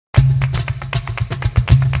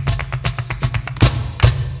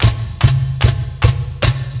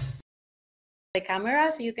the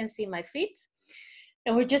camera so you can see my feet.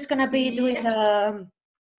 And we're just gonna be doing the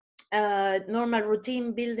normal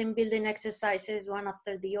routine, building exercises one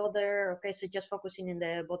after the other. Okay, so just focusing in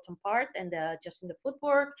the bottom part and just in the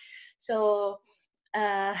footwork. So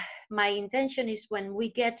my intention is when we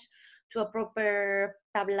get to a proper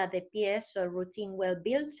tabla de pies, so routine well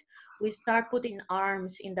built, we start putting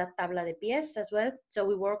arms in that tabla de pies as well. So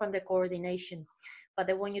we work on the coordination. But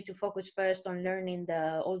I want you to focus first on learning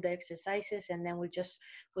all the exercises, and then we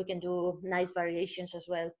can do nice variations as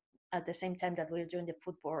well at the same time that we're doing the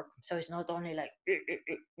footwork. So it's not only like,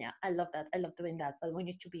 yeah, I love that. I love doing that. But we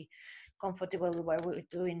need to be comfortable with what we're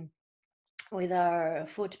doing with our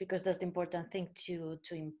foot, because that's the important thing to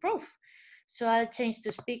improve. So I'll change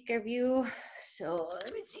to speaker view. So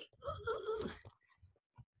let me see.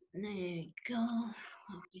 There we go.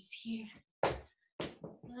 It's here.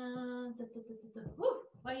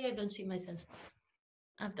 Why I don't see myself?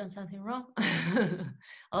 I've done something wrong.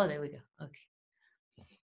 Oh, there we go. Okay.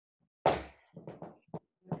 Okay.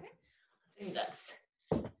 I think that's.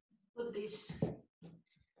 Put this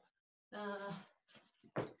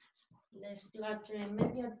less flattering.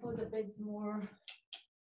 Maybe I'll put a bit more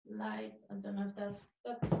light. I don't know if that's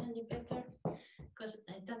any better, because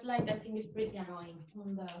that light I think is pretty annoying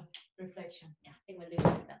on the reflection. Yeah, I think we'll leave it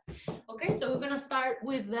like that. Okay, so we're gonna start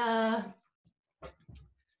with the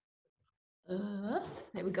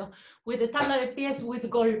there we go, with the tabla de pies with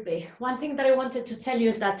golpe. One thing that I wanted to tell you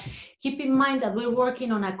is that keep in mind that we're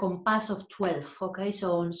working on a compass of 12, okay?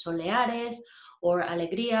 So on soleares or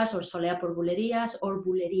alegrías or solea por bulerías or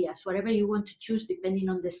bulerías, whatever you want to choose depending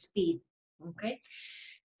on the speed, okay?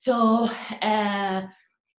 So,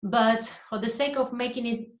 but for the sake of making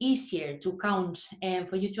it easier to count and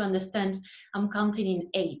for you to understand, I'm counting in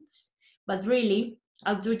 8s. But really,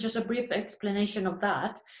 I'll do just a brief explanation of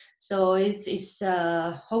that. So it's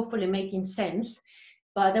hopefully making sense,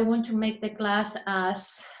 but I want to make the class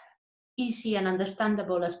as easy and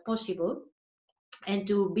understandable as possible, and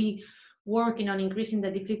to be working on increasing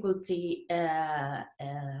the difficulty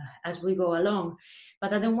as we go along.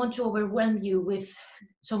 But I don't want to overwhelm you with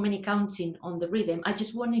so many counting on the rhythm. I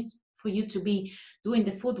just wanted for you to be doing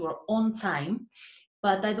the footwork on time,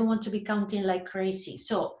 but I don't want to be counting like crazy.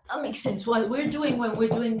 So that makes sense. What we're doing when we're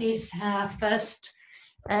doing this first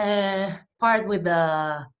part with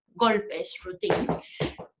the golpes routine,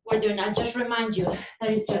 I'll just remind you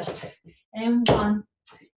that it's just M1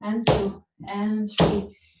 and 2 and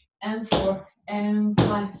 3 and 4 and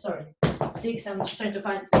 5, sorry, 6, I'm just trying to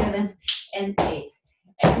find 7 and 8,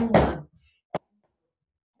 and 1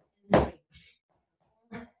 and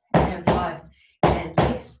 3 and 5 and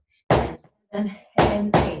 6 and 7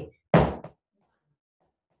 and 8.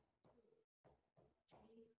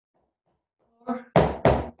 4,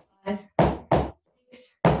 5,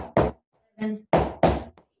 6, 7.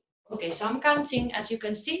 Okay, so I'm counting, as you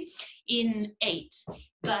can see, in 8,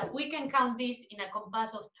 but we can count this in a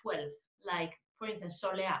compass of 12, like, for instance,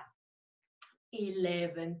 solea.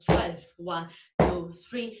 11, 12, 1, 2,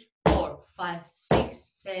 3, 4, 5, 6,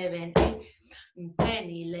 7, 8, 10,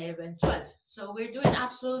 11, 12. So we're doing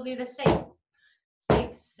absolutely the same.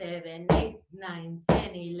 6, 7, 8, 9,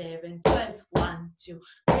 10, 11, 12, 1, 2,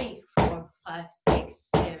 3, 4, 5, 6,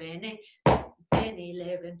 7, 8, 10,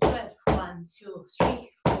 11, 12, 1, 2, 3,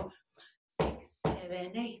 4, 6,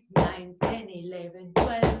 7, 8, 9, 10, 11,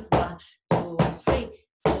 12, 1, 2, 3,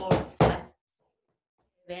 4, 5,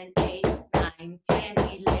 7, 8, 9, 10,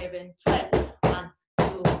 11, 12, 1,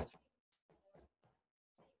 2,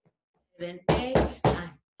 7, 8,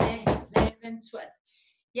 9, 10, 11, 12.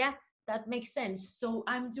 Yeah, that makes sense. So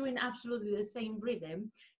I'm doing absolutely the same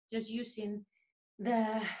rhythm, just using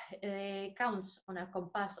the counts on a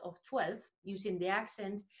compass of 12, using the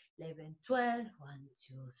accent 11, 12, 1,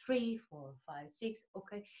 2, 3, 4, 5, 6,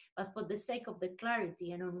 okay? But for the sake of the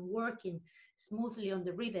clarity and on working smoothly on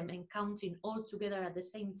the rhythm and counting all together at the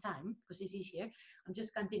same time, because it's easier, I'm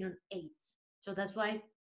just counting on 8s. So that's why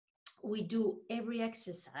we do every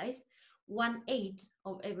exercise 1/8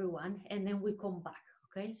 of every one, and then we come back,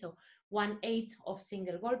 okay? So 1/8 of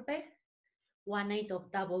single golpe, 1/8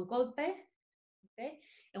 of double golpe, okay?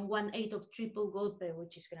 And 1/8 of triple golpe,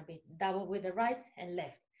 which is gonna be double with the right and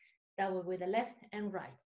left, double with the left and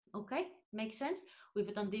right, okay? Makes sense?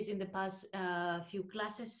 We've done this in the past few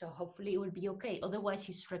classes, so hopefully it will be okay. Otherwise,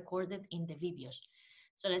 it's recorded in the videos.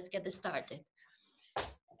 So let's get started.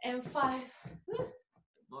 And 5,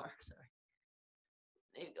 more, sorry.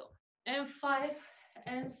 There you go. And 5,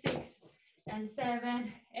 and 6, and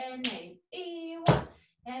 7, and 8, E1,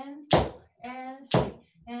 and 2, and 3,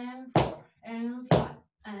 and 4, and 5,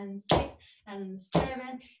 and 6, and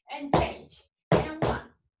 7, and change, and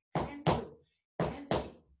 1, and 2,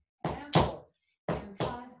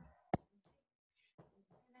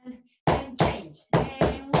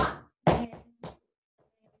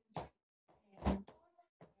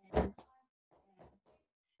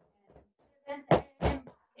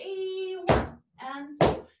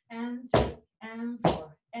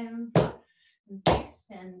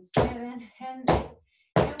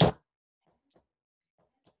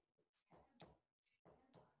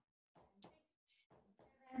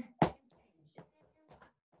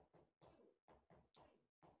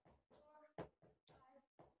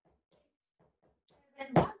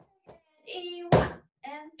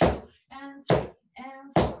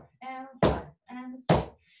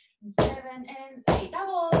 7, and 8.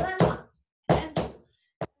 Double, and 1, and 2,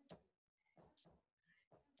 and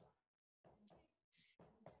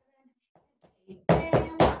 8,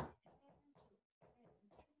 and 1.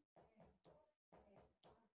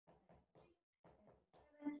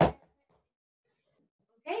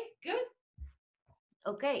 Okay, good.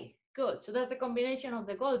 Okay, good. So that's the combination of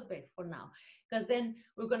the golpe for now, because then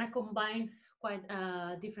we're going to combine quite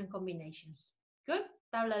different combinations. Good.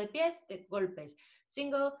 Tabla de pies, the golpes.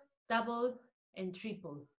 Single, double, and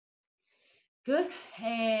triple. Good.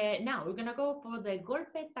 Now we're going to go for the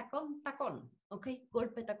golpe, tacón, tacón. Okay,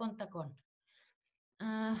 golpe, tacón, tacón.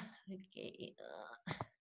 Okay.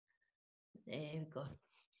 There we go.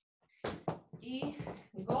 Y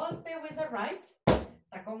golpe with the right,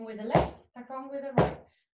 tacón with the left, tacón with the right.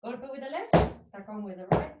 Golpe with the left, tacón with the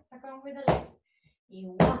right, tacón with the left. Y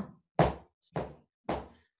 1,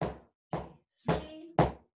 3,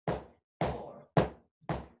 4,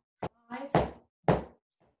 5, 6,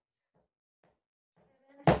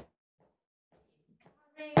 7.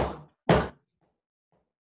 Carry on. 1, 2,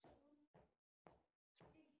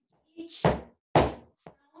 3. Each sound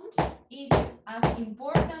is as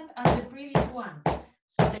important as the previous one.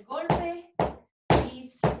 So the golpe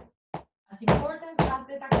is as important as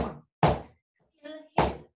the tacón. Heel,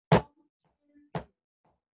 heel.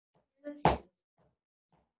 Heel, heel.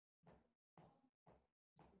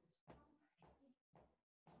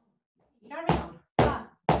 Carry on.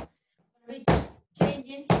 I'm going to be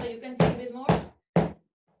changing so you can see a bit more.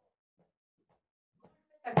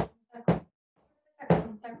 Tacón, tacón,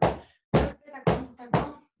 tacón, tacón, golpe, tacón,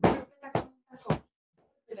 tacón, golpe, tacón, tacón,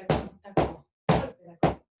 golpe, tacón, tacón, golpe,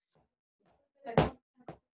 tacón,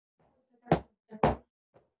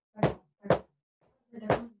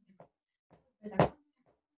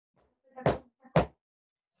 tacón,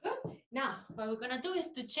 good. Now, what we're going to do is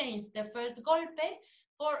to change the first golpe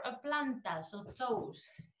for a planta, so toes.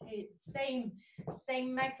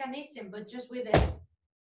 Same mechanism, but just with the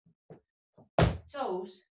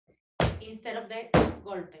toes instead of the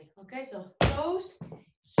golpe. Okay, so toes,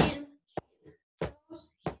 heel, heel, toes,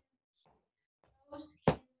 heel, toes,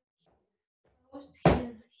 heel, toes,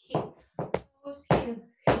 heel, heel, toes, heel,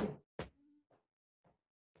 heel,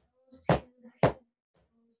 toes, heel, heel,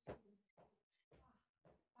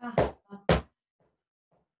 ah, ah.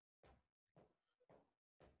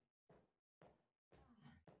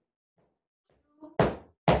 2,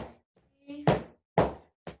 3, 4.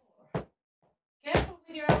 Careful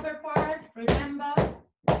with your upper part. Remember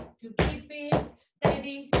to keep it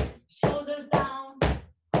steady, shoulders down,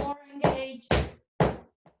 core engaged,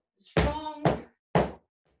 strong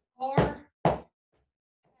core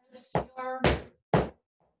helps your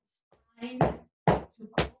spine to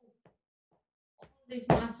cool all these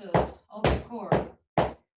muscles of the core.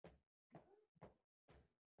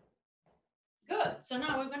 Good. So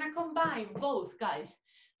now we're going to combine both, guys.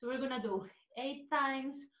 So we're going to do 8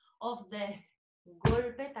 times of the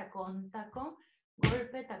golpe, tacón, tacón,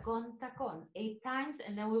 golpe, tacón, tacón. 8 times,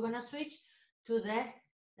 and then we're going to switch to the,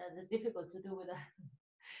 that's difficult to do with that,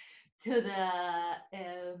 to the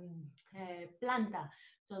planta.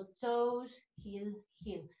 So toes, heel,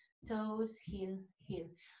 heel, toes, heel, heel.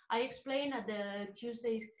 I explained at the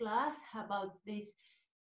Tuesday's class about this,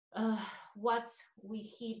 what we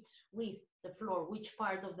hit with the floor, which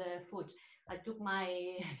part of the foot. I took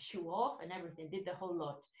my shoe off and everything, did the whole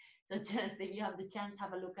lot. So just if you have the chance,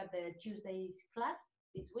 have a look at the Tuesday's class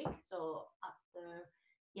this week. So after,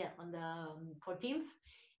 yeah, on the 14th.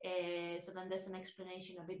 So then there's an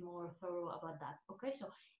explanation a bit more thorough about that. Okay,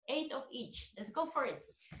 so 8 of each. Let's go for it.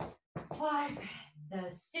 5,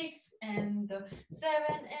 the 6, and the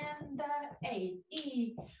 7, and the 8.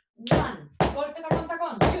 E. 1. Golpe, tacón,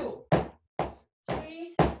 tacón. 2,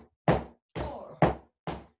 3, 4,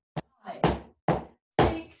 5,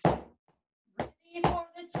 6. Ready for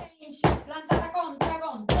the change. Planta, tacón,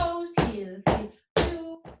 tacón. Toes, heel, heel.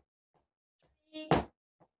 2, 3,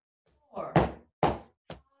 4, 5,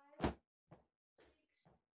 6,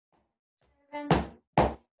 7, 8.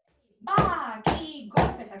 Back. Y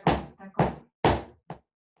golpe, tacón, tacón.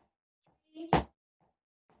 3,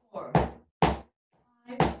 4, 5,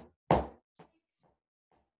 6, 7,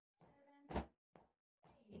 8.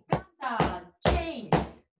 Planta, change.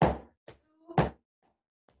 2,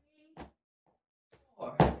 3,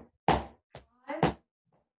 4, 5, 6,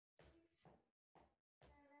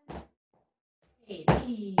 7,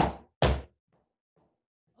 8.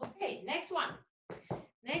 Okay, next one.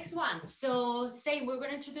 Next one. So same, we're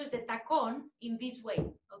going to introduce the tacón in this way,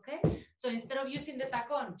 okay? So instead of using the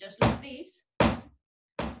tacón just like this,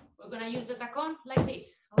 we're going to use the tacón like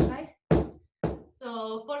this, okay?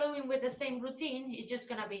 So following with the same routine, it's just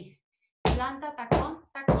going to be planta, tacón,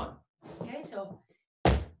 tacón. Okay, so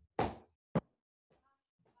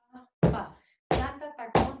pa, planta,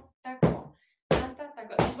 tacón, tacón, planta,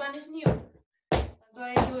 tacón. This one is new. That's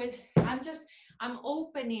why I do it. I'm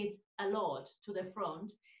opening it a lot to the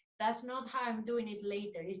front. That's not how I'm doing it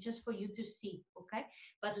later. It's just for you to see, okay?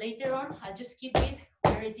 But later on, I'll just keep it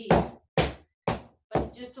where it is.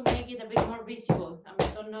 But just to make it a bit more visible. I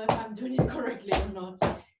don't know if I'm doing it correctly or not.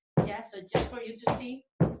 Yeah, so just for you to see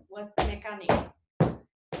what's the mechanic.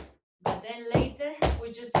 But then later,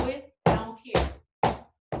 we just do it down here.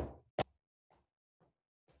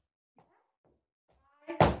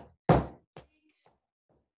 5, 6,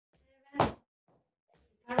 7,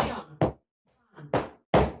 carry on. 1,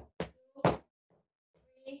 2,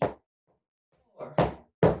 3, 4,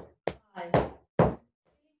 5, 6,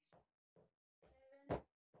 7,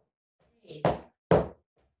 8.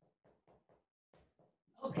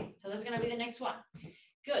 Okay, so that's gonna be the next one.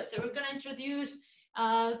 Good, so we're gonna introduce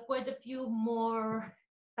quite a few more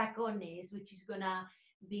tacones, which is gonna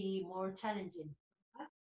be more challenging.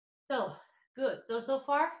 So, good, so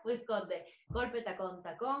far we've got the golpe, tacón,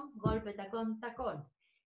 tacón, golpe, tacón, tacón,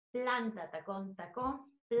 planta, tacón, tacón,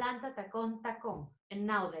 planta, tacón, tacón. And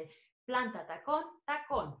now the planta, tacón,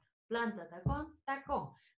 tacón, planta, tacón,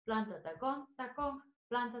 tacón, planta, tacón, tacón,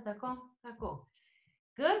 planta, tacón, tacón.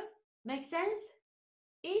 Good? Make sense?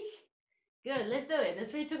 Ish? Good, let's do it.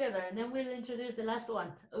 Let's read together and then we'll introduce the last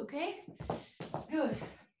one, okay? Good.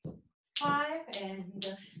 5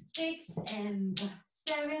 and 6 and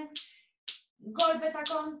 7. Golpe,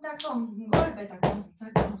 tacón, tacón, golpe, tacón,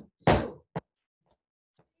 tacón. 2,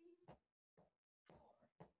 3,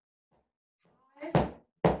 4, 5,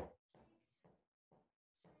 6,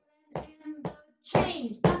 7, and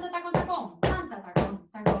change. Planta, tacón, tacón, planta, tacón,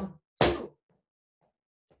 tacón. 2,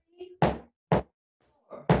 3,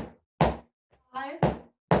 4, 5,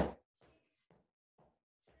 6,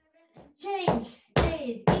 7, and change.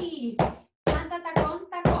 8, E. Planta, tacón,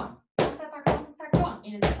 tacón, planta, tacón, tacón.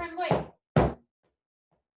 In a different way.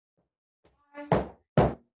 5,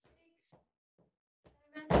 6,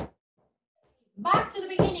 7. Back to the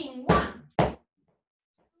beginning. 1, 2,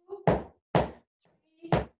 3,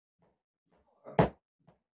 4, 5,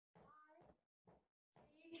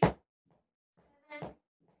 6, 7,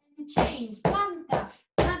 and change. Planta,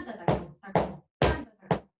 planta, tacón, tacón, planta,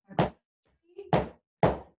 tacón, tacón. 3,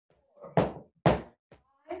 4, 5,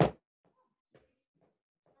 6.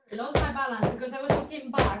 I lost my balance because I was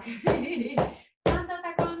looking back. Planta,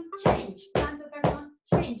 tacón, change. Planta, tacón,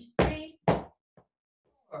 change. 3,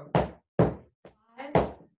 4, 5, 6,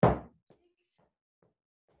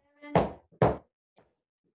 7.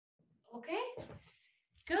 Okay,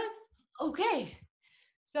 good. Okay.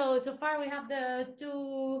 So far we have the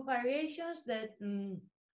two variations, the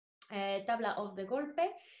tabla of the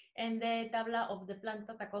golpe and the tabla of the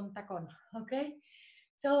planta, tacón, tacón. Okay.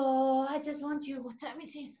 So I just want you, let me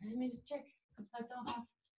see, let me just check because I don't have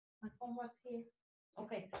my homework here.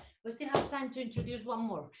 Okay, we still have time to introduce one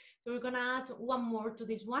more. So we're gonna add one more to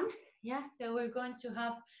this one. Yeah, so we're going to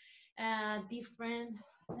have different,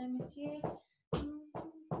 let me see.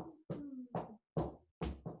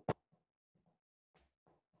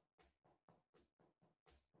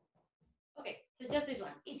 Okay, so just this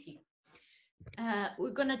one, easy.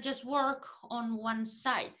 We're gonna just work on one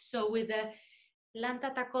side. So with the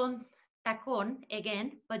planta, tacón, tacón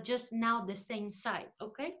again, but just now the same side,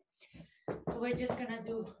 okay? So we're just gonna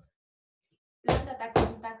do planta,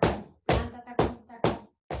 tacón, tacón, planta, tacón, tacón,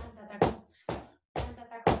 planta, tacón, planta,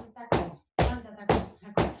 tacón, tacón, planta, tacón,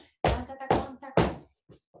 tacón, planta, tacón, tacón.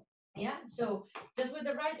 Yeah, so just with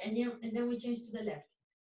the right and then we change to the left.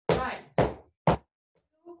 Right.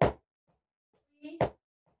 2, 3,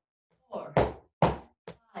 4,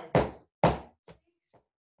 5, 6,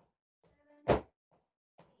 7,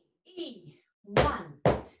 8. E. 1.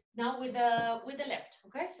 Now with the left,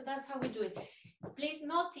 okay? So that's how we do it. Please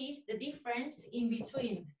notice the difference in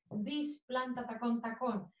between this planta, tacón,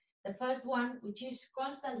 tacón, the first one, which is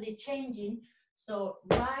constantly changing. So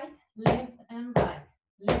right, left, and right,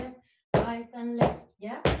 left, right, and left,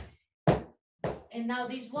 yeah? And now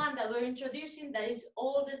this one that we're introducing, that is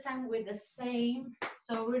all the time with the same.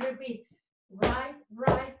 So we repeat, right,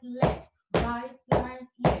 right, left, right, right,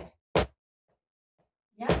 left.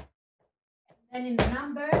 Yeah? And then in the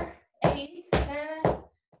number 8, 7, 7,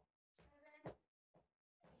 8.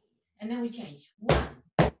 And then we change. 1,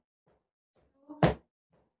 2, 3, 4,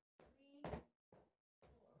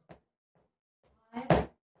 5, 6,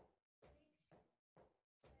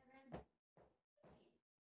 7,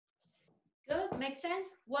 8. Good, makes sense?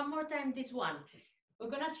 One more time this one. We're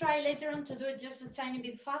gonna try later on to do it just a tiny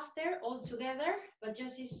bit faster all together, but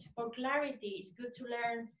just is for clarity, it's good to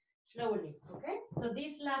learn slowly, okay? So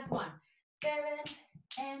this last one, 7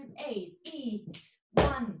 and 8, E,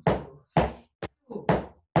 1, 2, 3, 4,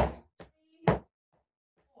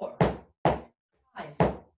 5,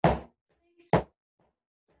 6, 7, 8,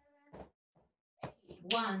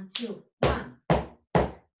 1, 2, 1, 2, 3,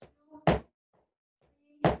 4,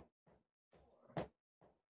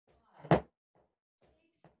 5, 6,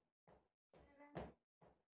 7.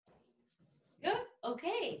 Good,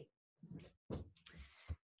 okay.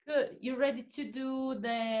 Good, you ready to do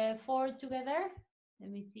the 4 together?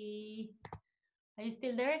 Let me see. Are you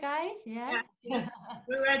still there, guys? Yeah? Yes,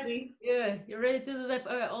 we're ready. Good, you ready to do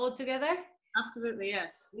the all together? Absolutely,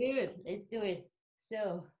 yes. Good, let's do it.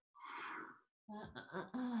 So,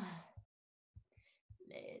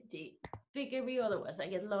 let's see. Pick a view, otherwise I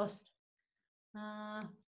get lost. Yeah.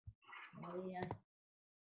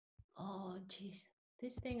 Oh, jeez.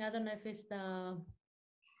 This thing, I don't know if it's the...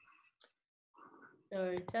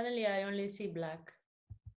 Sorry, suddenly I only see black.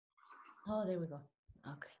 Oh, there we go.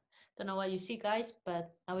 Okay. Don't know what you see, guys,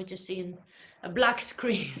 but I was just seeing a black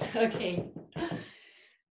screen. Okay.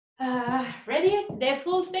 Ready? The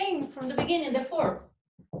full thing from the beginning, the 4.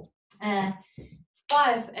 5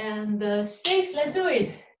 and 6, let's do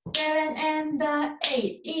it. 7 and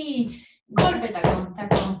 8, E, golpe, tacón,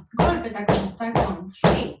 tacón, golpe, tacón, tacón.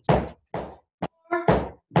 3, 4,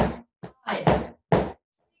 5, 6,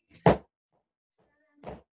 7,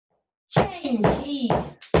 change, E,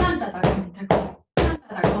 planta, tacón, tacón,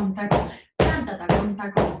 planta, tacón, tacón, planta, tacón,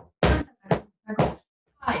 tacón, planta, tacón, tacón.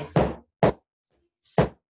 5, 6,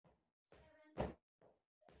 7,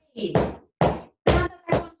 8, planta,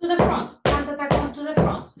 tacón to the front, planta, tacón to the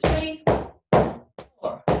front. 3,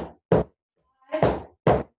 4, 5,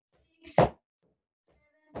 6, 7,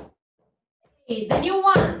 8. The new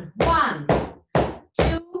one. 1,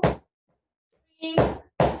 2, 3,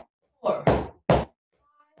 4, 5,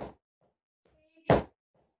 6,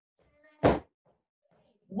 7.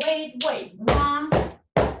 Wait. 1, 2,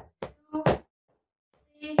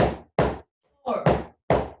 3, 4,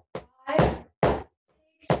 5, 6,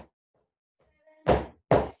 7.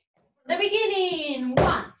 The beginning.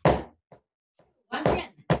 1, 2. Once again.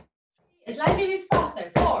 Slightly bit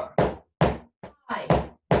faster. 4, 5,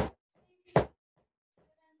 6, 7.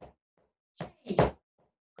 Change.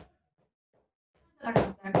 3, 4, 5,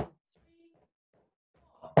 6, 7.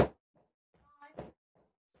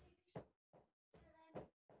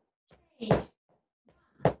 Change. 1,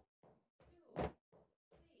 2,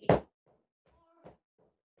 3, 4,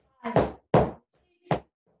 5, 6, 7.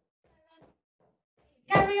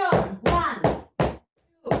 Carry on. 1,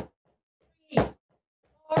 2, 3,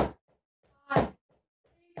 4, 5, 6,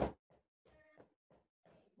 7.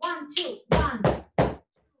 1, 2, 1, 2,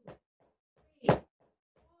 3,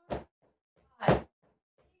 4, 5, 6, 7.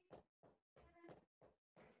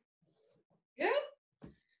 Good.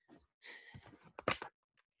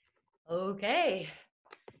 Okay.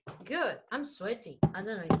 Good. I'm sweaty. I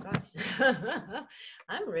don't know you guys.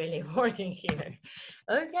 I'm really working here.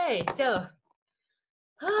 Okay, so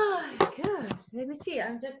good. Let me see.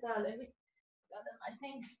 I'm just let me gather my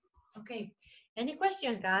things. Okay. Any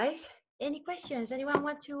questions, guys? Any questions? Anyone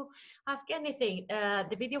want to ask anything?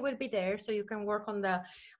 The video will be there, so you can work on the.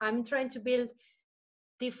 I'm trying to build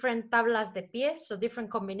different tablas de pies, so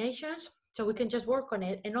different combinations, so we can just work on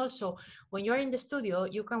it. And also, when you're in the studio,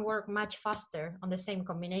 you can work much faster on the same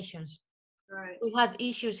combinations. Right. We had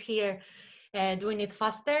issues here doing it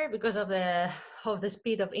faster because of the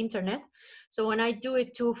speed of internet. So when I do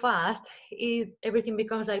it too fast, everything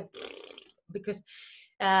becomes like, because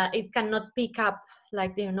it cannot pick up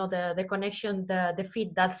like the connection, the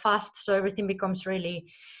feed that fast. So everything becomes really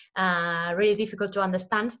really difficult to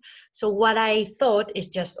understand. So what I thought is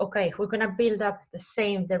just, okay, we're gonna build up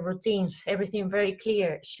the routines, everything very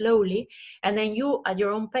clear, slowly, and then you at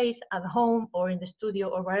your own pace at home or in the studio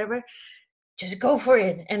or wherever, just go for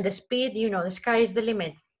it. And the speed, the sky is the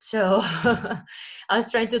limit. So I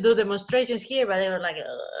was trying to do demonstrations here, but they were like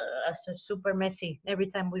so super messy every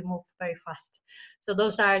time we move very fast. So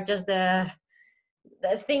those are just the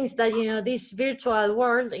things that, this virtual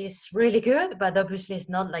world is really good, but obviously it's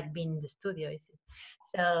not like being in the studio, is it?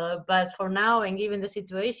 So, but for now, and given the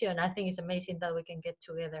situation, I think it's amazing that we can get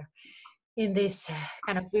together in this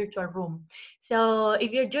kind of virtual room. So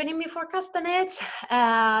if you're joining me for Castanet,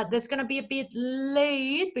 that's gonna be a bit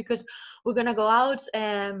late because we're gonna go out,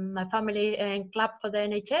 my family, and clap for the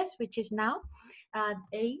NHS, which is now at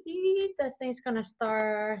 8. I think it's gonna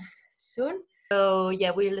start soon. So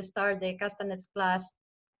yeah, we'll start the Castanet class.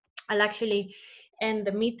 I'll actually end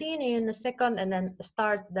the meeting in a second and then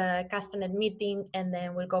start the Castanet meeting, and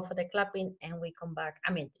then we'll go for the clapping and we come back.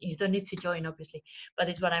 I mean, you don't need to join obviously, but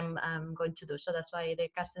it's what I'm going to do. So that's why the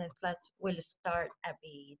Castanet class will start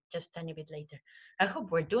just a tiny bit later. I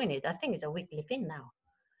hope we're doing it. I think it's a weekly thing now.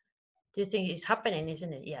 Do you think it's happening,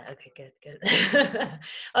 isn't it? Yeah, okay, good.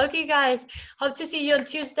 Okay, guys, hope to see you on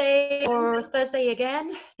Tuesday or Thursday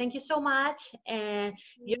again. Thank you so much. And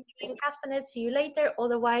you're doing Castanet, see you later.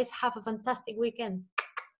 Otherwise, have a fantastic weekend.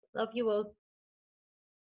 Love you all.